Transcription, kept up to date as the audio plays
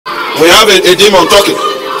We have a demon talking.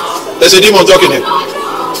 There's a demon talking here.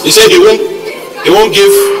 He said he won't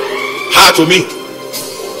give her to me.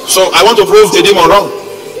 So I want to prove the demon wrong.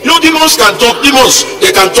 You know, demons can talk. Demons,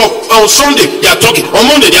 they can talk. On Sunday they are talking. On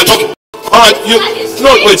Monday they are talking. All right, you.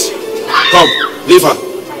 No, wait. Come, leave her.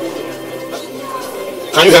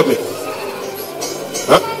 Can you help me?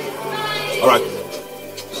 Huh? All right.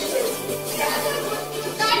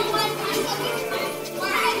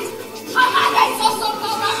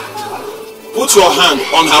 Put your hand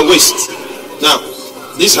on her waist. Now,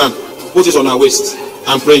 this hand, put it on her waist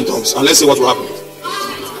and pray in tongues, and let's see what will happen.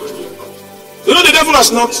 You know the devil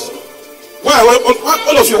has not. Why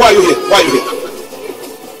all of you? Why are you here? Why are you here?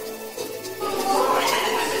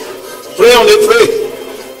 Pray on it. Pray.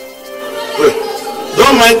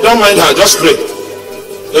 Don't mind her. Just pray.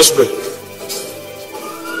 Just pray.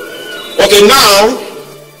 Okay, now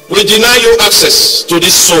we deny you access to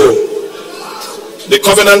this soul, the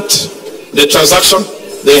covenant, the transaction,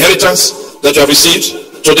 the inheritance that you have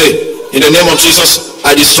received today. In the name of Jesus,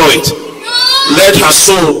 I destroy it. Let her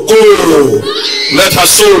soul go. Let her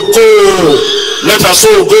soul go. Let her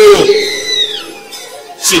soul go.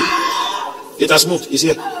 See, it has moved. It's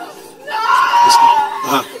here.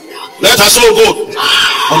 Let her soul go.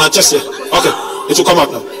 On her chest here. Okay, it will come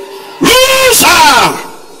out now. Loose her.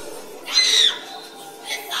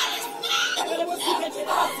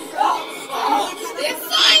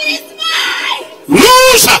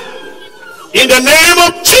 Loose her. In the name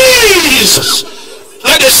of Jesus.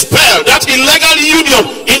 Let the spell, that illegal union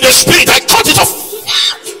in the spirit, I cut it off.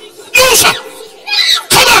 Loose her.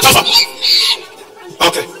 Come out of her.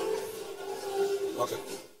 Okay. Okay.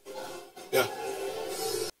 Yeah.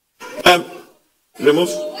 Remove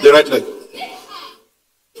the right leg.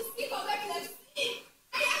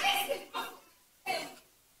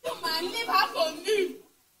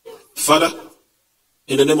 Father,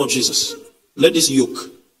 in the name of Jesus, let this yoke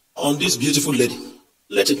on this beautiful lady,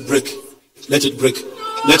 let it break. Let it break.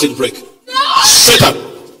 Let it break. Satan,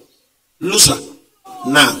 loose her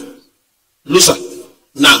now. Loose her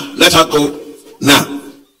now. Let her go now.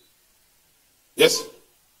 Yes?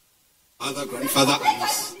 Father, grandfather, and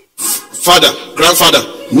niece. Father, grandfather,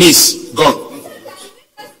 niece, gone.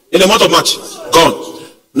 In the month of March, gone.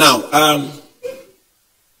 Now,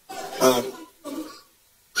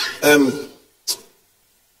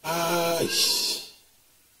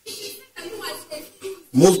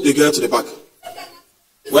 move the girl to the back.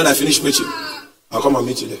 When I finish preaching, I'll come and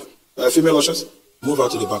meet you there. Female ushers, move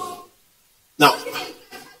out to the back. Now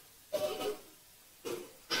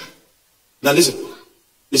listen.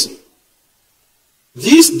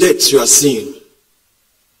 These deaths you are seeing,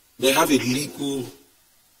 they have a legal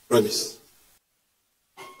premise.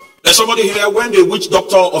 There's somebody here, when the witch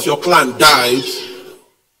doctor of your clan died,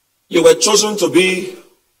 you were chosen to be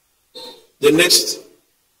the next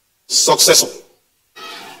successor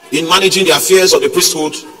in managing the affairs of the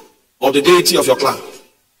priesthood of the deity of your clan.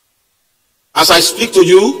 As I speak to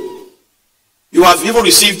you, you have even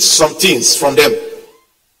received some things from them,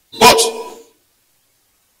 but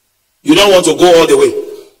you don't want to go all the way,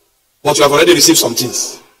 but you have already received some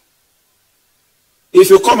things. If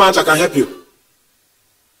you come out, I can help you.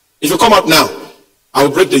 If you come out now, I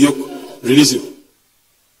will break the yoke, release you.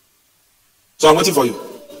 So I'm waiting for you.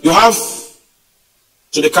 You have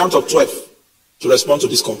to the count of 12 to respond to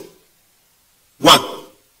this call. 1,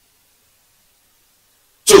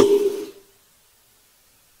 2,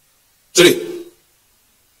 3,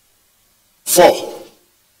 4,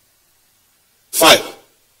 5,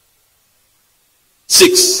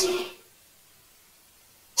 6,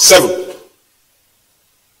 7,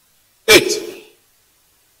 8.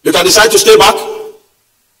 You can decide to stay back.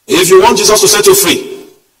 If you want Jesus to set you free,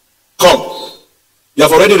 come. You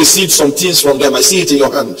have already received some things from them. I see it in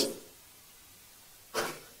your hand.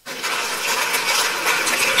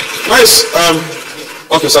 Nice.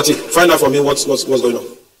 Okay, Sati, find out for me what's going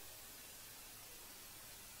on.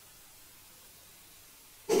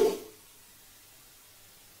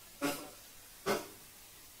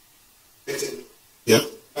 Yeah.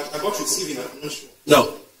 About receiving, I'm not sure.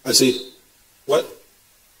 No, I see. What?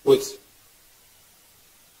 Wait.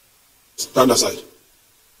 Stand aside.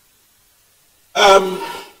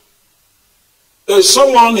 There's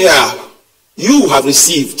someone here. You have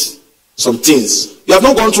received some things. You have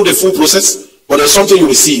not gone through the full process, but there's something you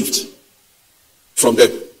received from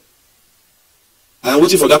them. I am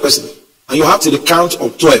waiting for that person. And you have to the count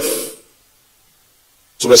of 12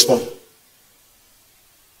 to respond.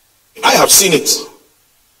 I have seen it.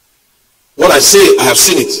 What I say, I have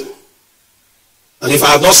seen it. And if I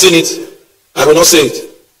have not seen it, I will not say it.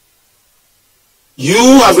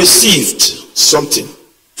 You have received something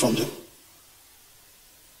from them.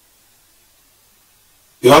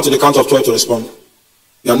 You have to the count of 12 to respond.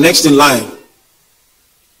 You are next in line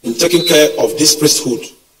in taking care of this priesthood.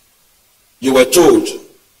 You were told,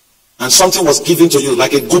 and something was given to you,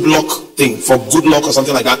 like a good luck thing, for good luck or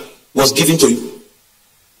something like that, was given to you.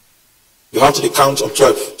 You have to the count of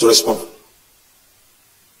 12 to respond.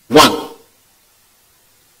 1,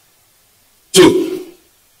 2,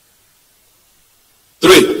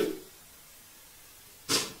 3,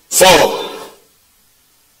 4,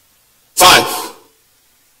 5,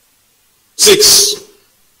 6,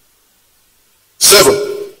 7,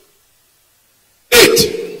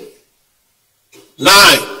 8,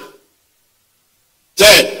 9,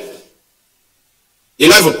 10,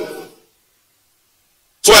 11,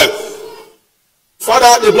 12.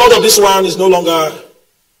 Father, the blood of this one is no longer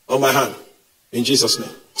on my hand. In Jesus'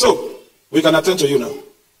 name. So, we can attend to you now.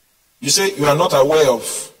 You say you are not aware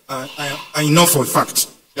of... I know for a fact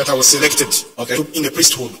that I was selected in the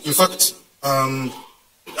priesthood. In fact,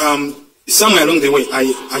 somewhere along the way,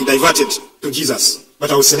 I diverted to Jesus,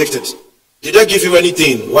 but I was selected. Did they give you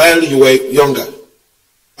anything while you were younger?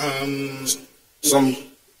 Some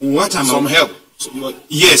help?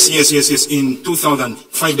 Yes. In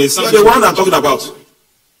 2005, there's something. The one I'm talking about.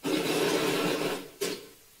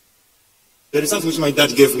 There is something which my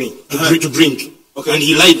dad gave me to drink. Okay. And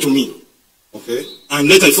he lied to me. Okay. And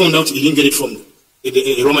later I found out he didn't get it from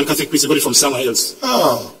a Roman Catholic priest, he got it from somewhere else.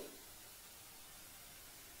 Oh.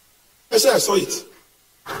 I said I saw it.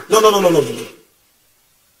 No.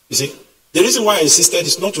 You see, the reason why I insisted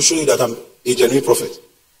is not to show you that I'm a genuine prophet.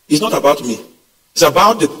 It's not about me. It's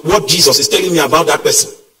about what Jesus is telling me about that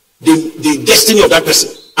person. The destiny of that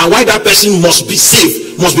person. And why that person must be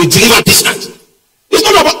saved, must be delivered this night. It's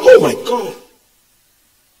not about, oh my God.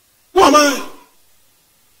 Who am I?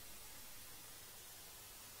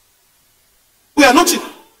 We are nothing.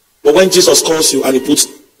 But when Jesus calls you and he puts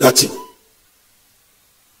that thing,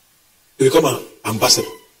 you become an ambassador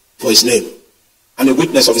for his name and a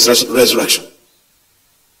witness of his resurrection.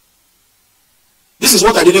 This is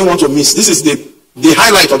what I didn't want to miss. This is the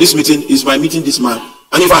highlight of this meeting, is my meeting this man.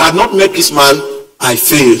 And if I had not met this man, I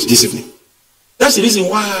failed this evening. That's the reason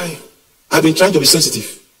why I've been trying to be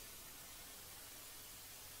sensitive.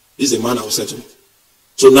 This is the man I was sent to meet.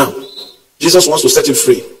 So now, Jesus wants to set him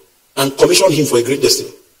free and commission him for a great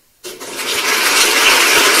destiny.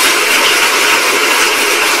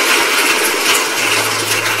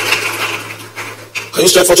 Can you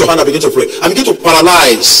stretch forth your hand and begin to pray? And begin to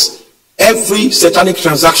paralyze every satanic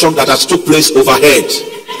transaction that has took place overhead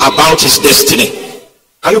about his destiny.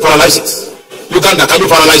 Can you paralyze it? Uganda, can you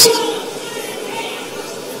paralyze it?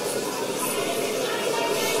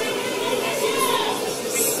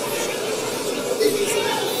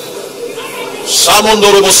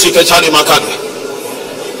 Samondorobo siketani makani.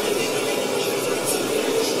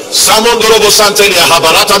 Samondorobo santelia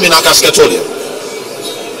habarata minakasketolia.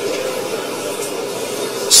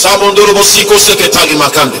 Samondorobo siko seketali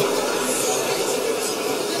makande.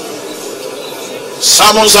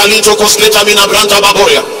 Samon zalito kosketa mina branta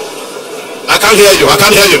baboria. I can't hear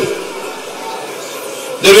you.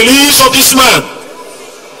 The release of this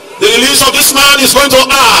man is going to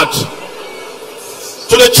add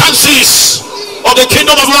to the chances of the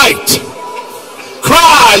kingdom of light.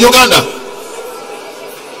 Cry, Uganda.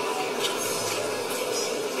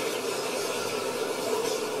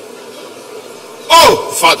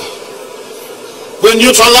 Oh, Father, we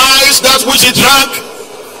neutralize that which he drank.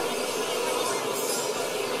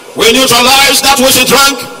 We neutralize that which he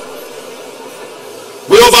drank.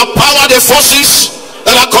 We overpower the forces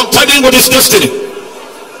that are contending with his destiny.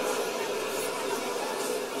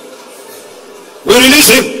 We release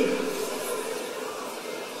him.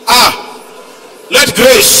 Let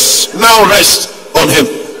grace now rest on him.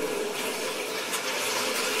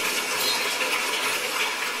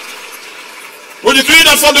 We decree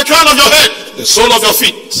that from the crown of your head, the sole of your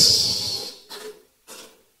feet,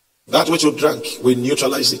 that which you drank, we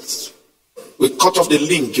neutralize it. We cut off the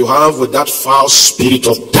link you have with that foul spirit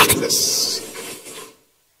of darkness.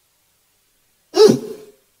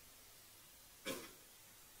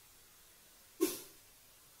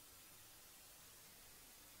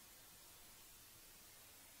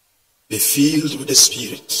 Be filled with the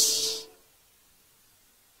Spirit.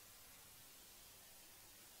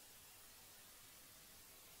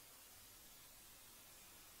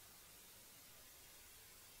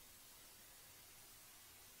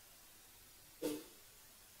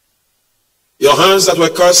 Your hands that were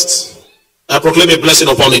cursed, I proclaim a blessing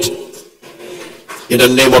upon it. In the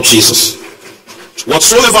name of Jesus.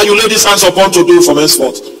 Whatsoever you lay these hands upon to do from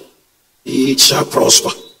henceforth, it shall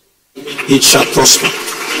prosper. It shall prosper.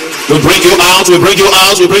 We bring you out, we bring you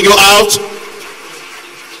out, we bring you out.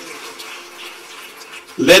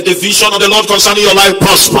 Let the vision of the Lord concerning your life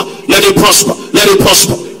prosper. Let it prosper. Let it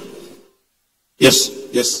prosper. Yes,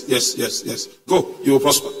 yes, yes, yes, yes. Go. You will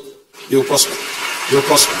prosper. You will prosper. You will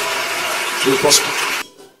prosper. You will prosper.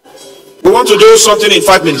 We want to do something in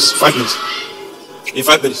 5 minutes. 5 minutes. In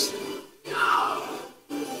 5 minutes.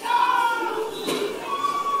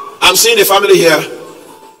 I'm seeing a family here.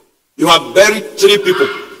 You have buried 3 people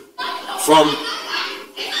from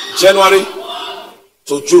January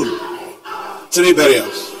to June. 3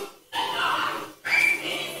 burials.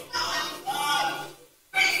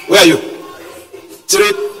 Where are you?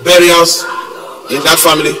 3 burials in that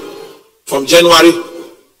family from January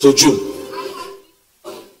to June.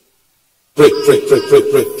 Pray, pray, pray, pray,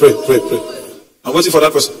 pray, pray, pray, pray. I'm waiting for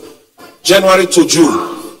that person. January to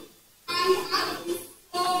June.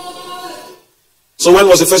 So when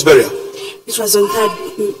was the first burial? It was on 3rd.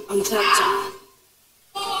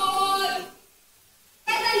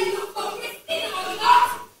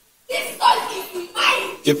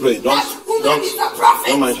 Keep praying.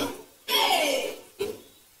 Don't mind her.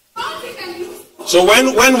 So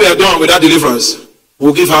when we are done with that deliverance,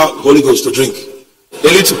 we'll give her Holy Ghost to drink. A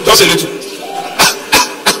little, just a little.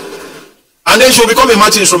 And then she'll become a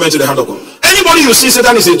mighty instrument in the hand of God. Anybody you see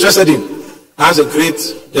Satan is interested in has a great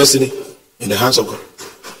destiny in the hands of God.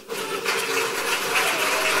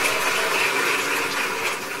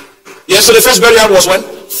 Yes, so the first burial was when?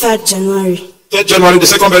 3rd January. 3rd January. The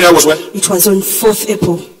second burial was when? It was on 4th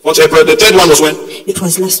April. 4th April. The third one was when? It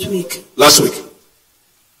was last week. Last week.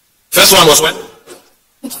 First one was when?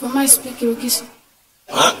 It's for my speaking.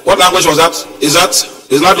 What language was that? Is that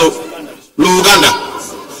of Luganda?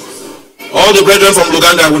 All the brethren from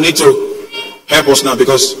Luganda will need to help us now,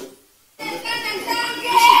 because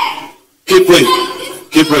keep praying.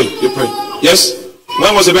 Keep praying. Keep praying. Yes?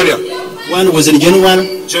 When was the burial? One was in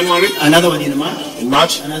January. January. Another one in March. In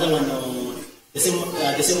March. Another one the same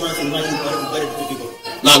month in March. We buried 2 people.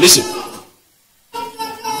 Now listen.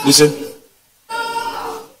 Listen.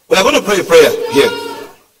 We are going to pray a prayer here.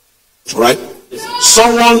 Right?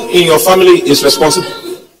 Someone in your family is responsible.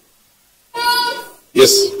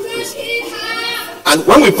 Yes. And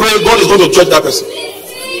when we pray, God is going to judge that person.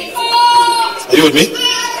 Are you with me?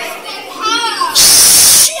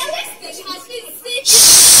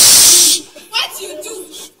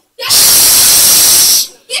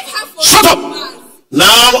 Shut up!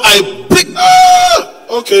 Now I break.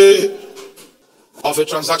 Okay. Of a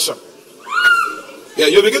transaction. Yeah,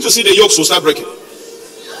 you begin to see the yokes will start breaking.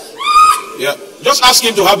 Yeah, just ask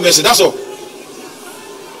him to have mercy. That's all.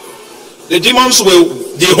 The demons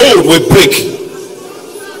the hold will break.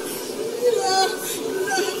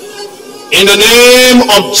 In the name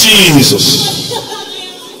of Jesus.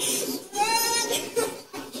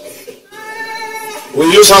 We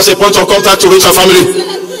use her as a point of contact to reach our family.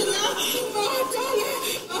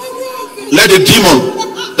 Let the demon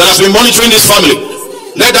that has been monitoring this family,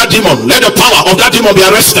 let that demon, let the power of that demon be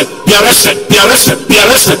arrested, be arrested, be arrested, be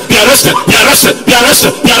arrested, be arrested, be arrested, be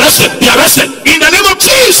arrested, be arrested, be arrested, in the name of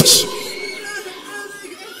Jesus.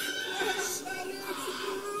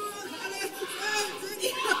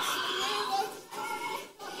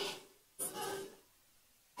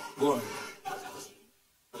 Go on.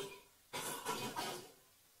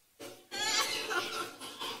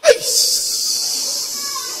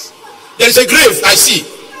 There is a grave, I see.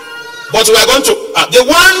 But we are going to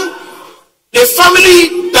the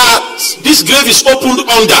family that this grave is opened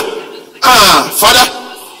under. Father,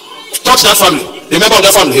 touch that family. The member of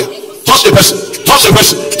that family here. Touch the person. Touch the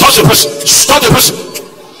person. Touch the person. Touch the person.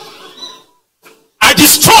 I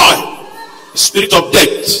destroy the spirit of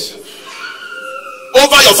death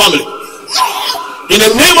over your family. In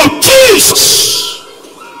the name of Jesus,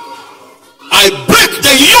 I break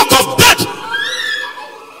the yoke of death.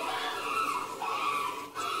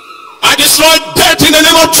 I destroy death in the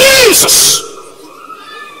name of Jesus.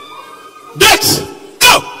 Death,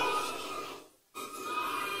 go.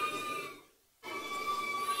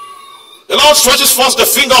 The Lord stretches forth the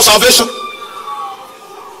finger of salvation.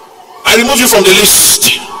 I remove you from the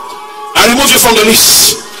list. I remove you from the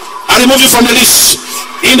list. I remove you from the list.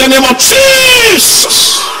 In the name of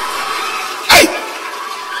Jesus. Hey,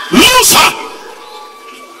 lose her.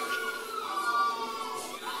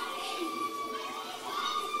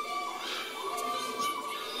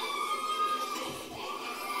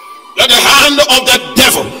 Let the hand of the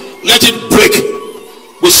devil, let it break.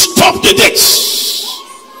 We stop the debts.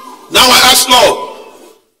 Now I ask, Lord,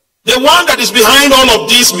 the one that is behind all of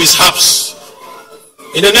these mishaps,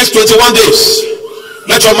 in the next 21 days,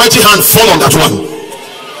 let your mighty hand fall on that one.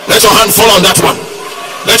 Let your hand fall on that one.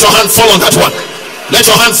 Let your hand hand fall on that one. Let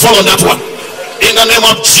your hand fall on that one. In the name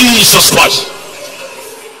of Jesus Christ.